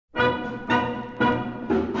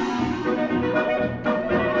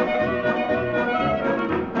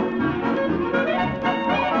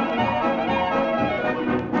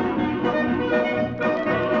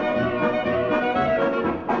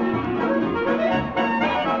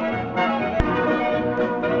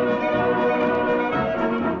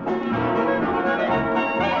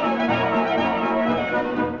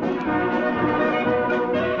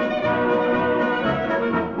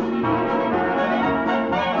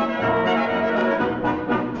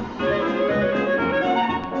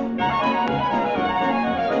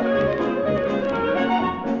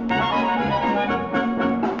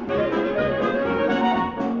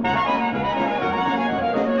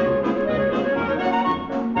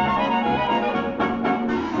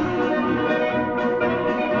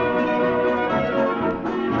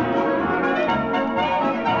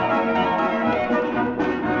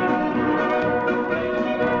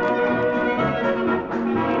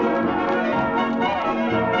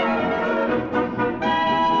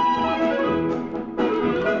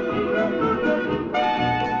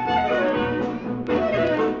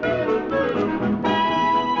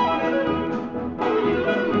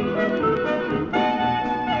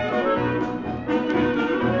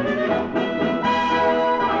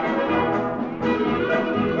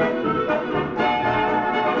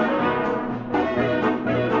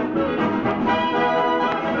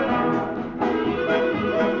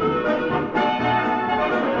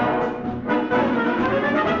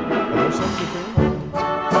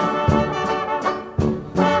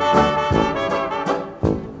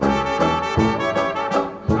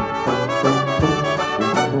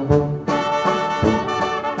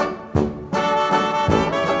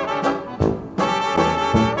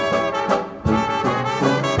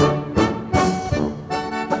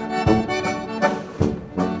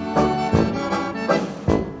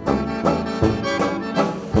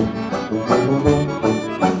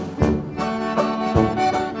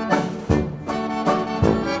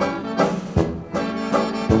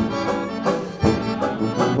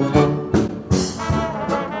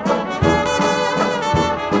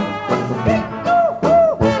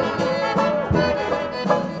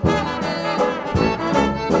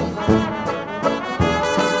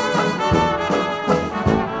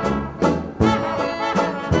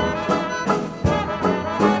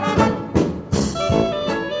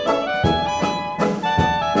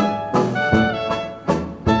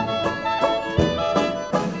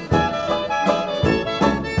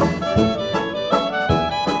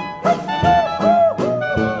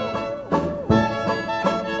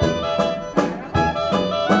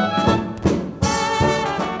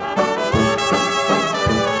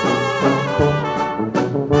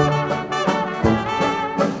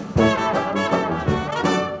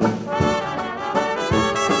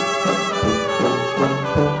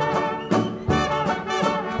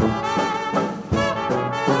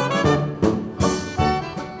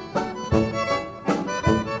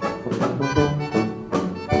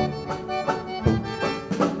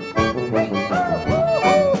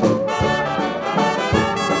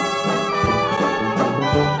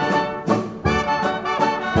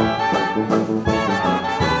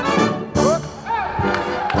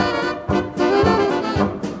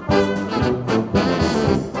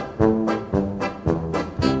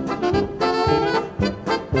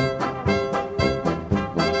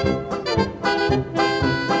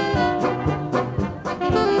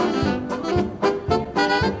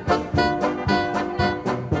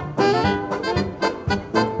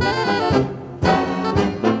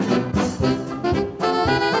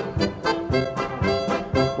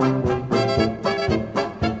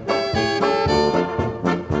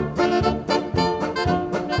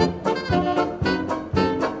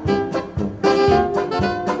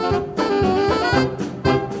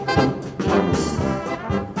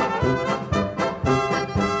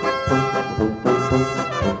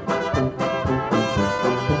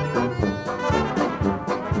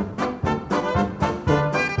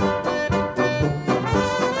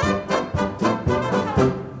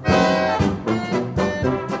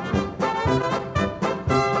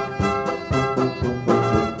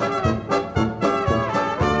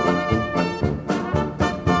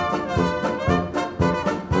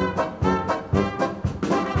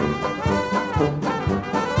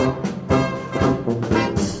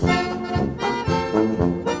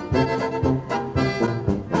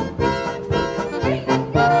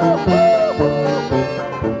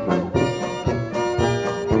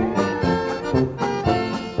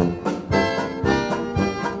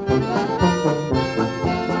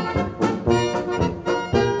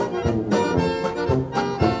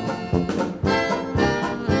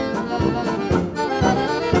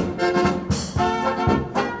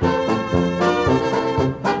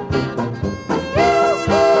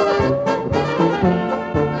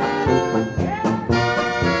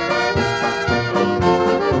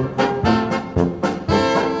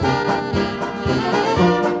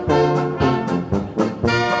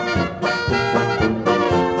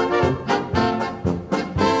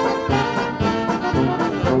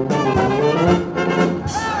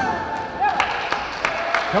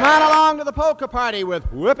polka party with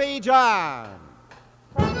Whoopee John.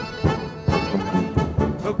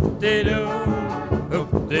 Hoop-dee-doo,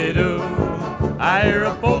 hoop-dee-doo, I hear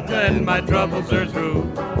a polka and my troubles are through.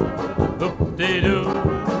 Hoop-dee-doo,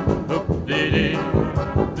 hoop-dee-dee,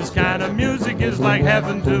 this kind of music is like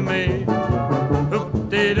heaven to me.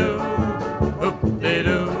 Hoop-dee-doo,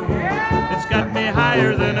 hoop-dee-doo, it's got me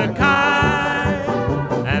higher than a kite.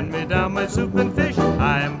 Hand me down my soup and fish,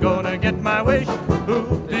 I am gonna get my wish.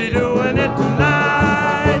 Hoop-dee-dooing it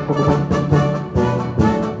tonight.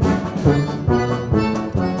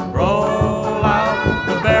 Roll out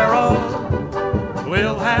the barrel,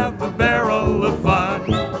 we'll have a barrel of fun.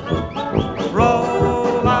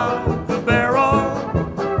 Roll out the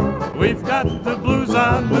barrel, we've got the blues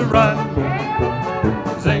on the run.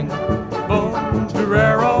 Zing, boom,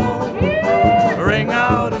 torero, ring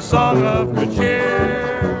out a song of good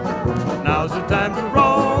cheer. Now's the time to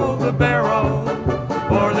roll the barrel,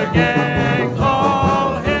 for the gang's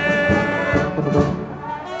all here.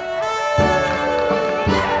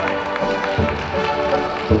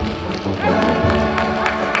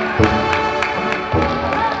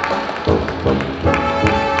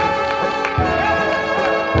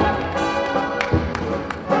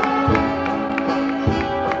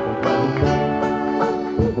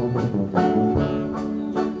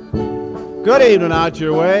 Good evening out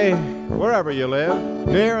your way, wherever you live,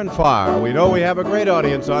 near and far. We know we have a great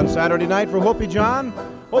audience on Saturday night for Whoopee John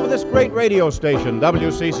over this great radio station,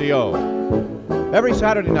 WCCO. Every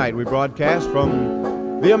Saturday night we broadcast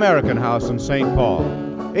from the American House in St. Paul,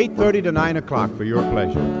 8:30 to 9 o'clock for your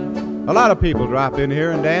pleasure. A lot of people drop in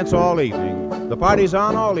here and dance all evening. The party's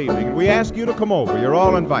on all evening, and we ask you to come over. You're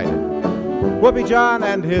all invited. Whoopee John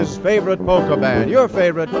and his favorite polka band, your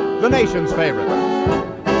favorite, the nation's favorite.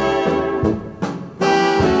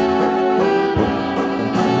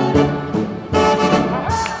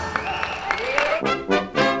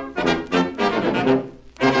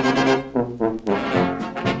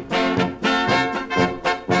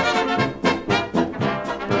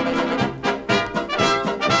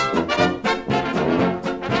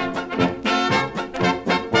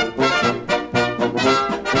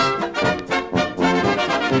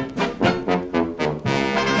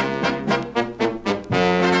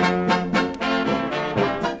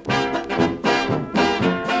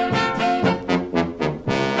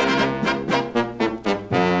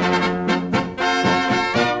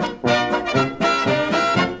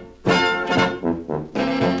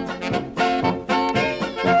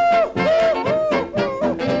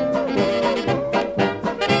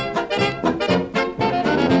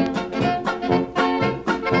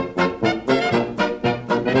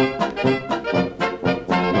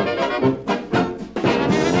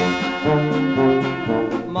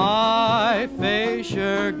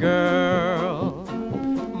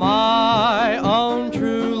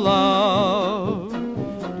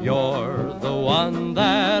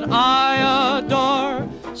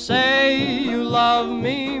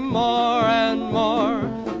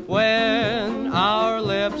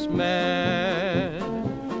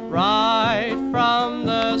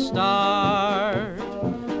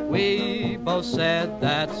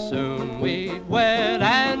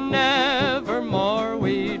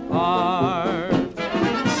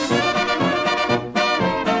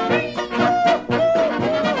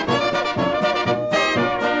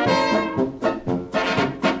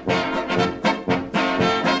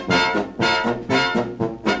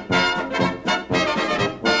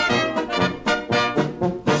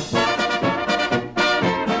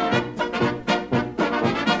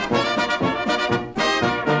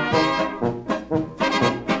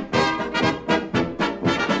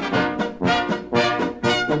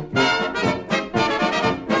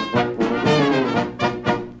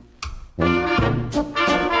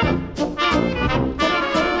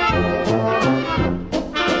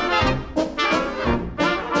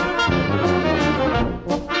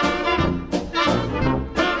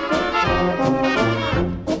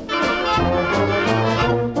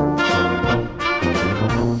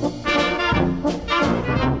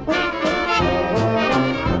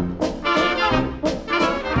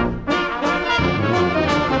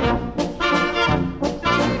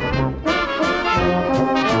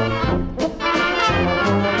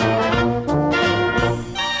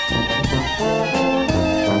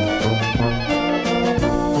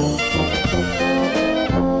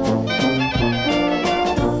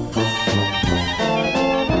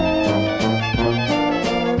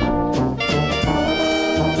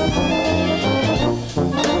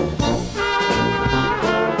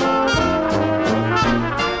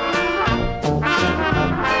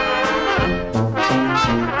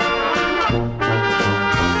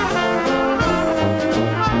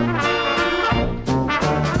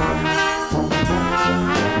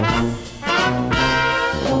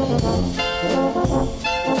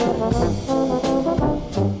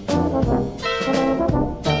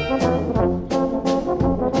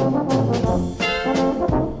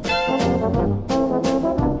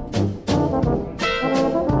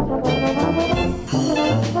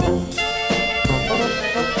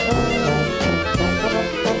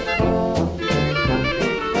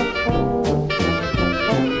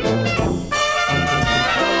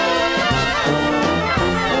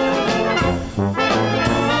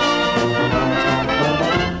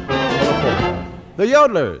 the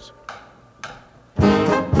Yodelers.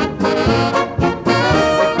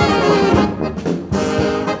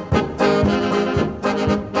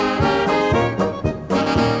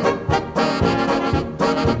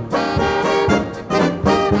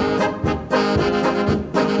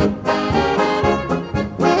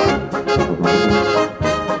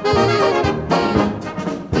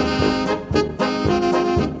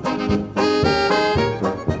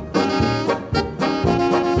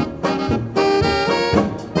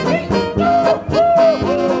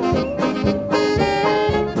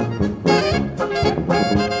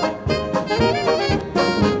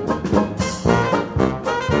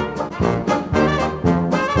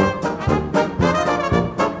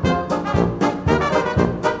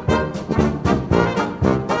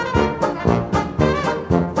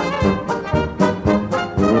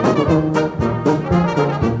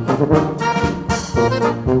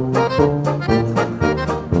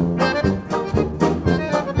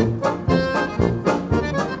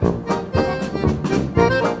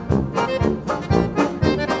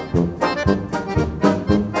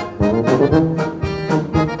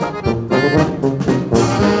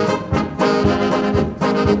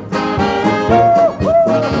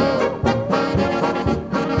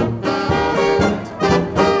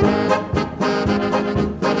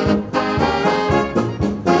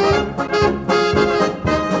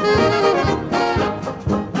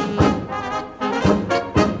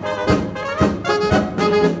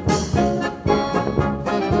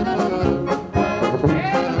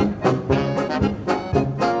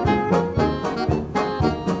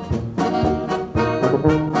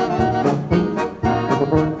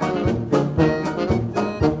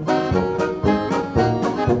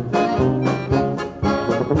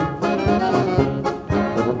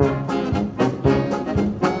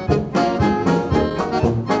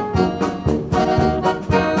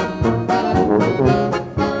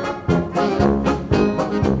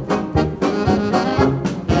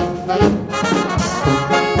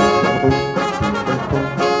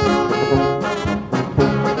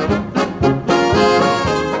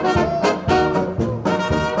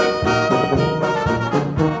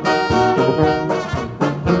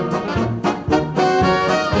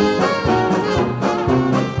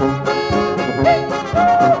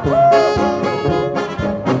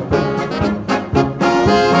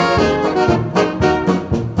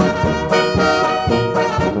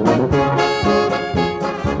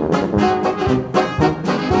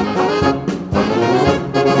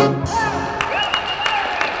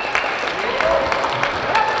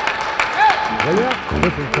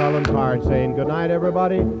 Saying good night,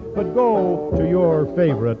 everybody, but go to your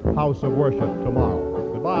favorite house of worship tomorrow.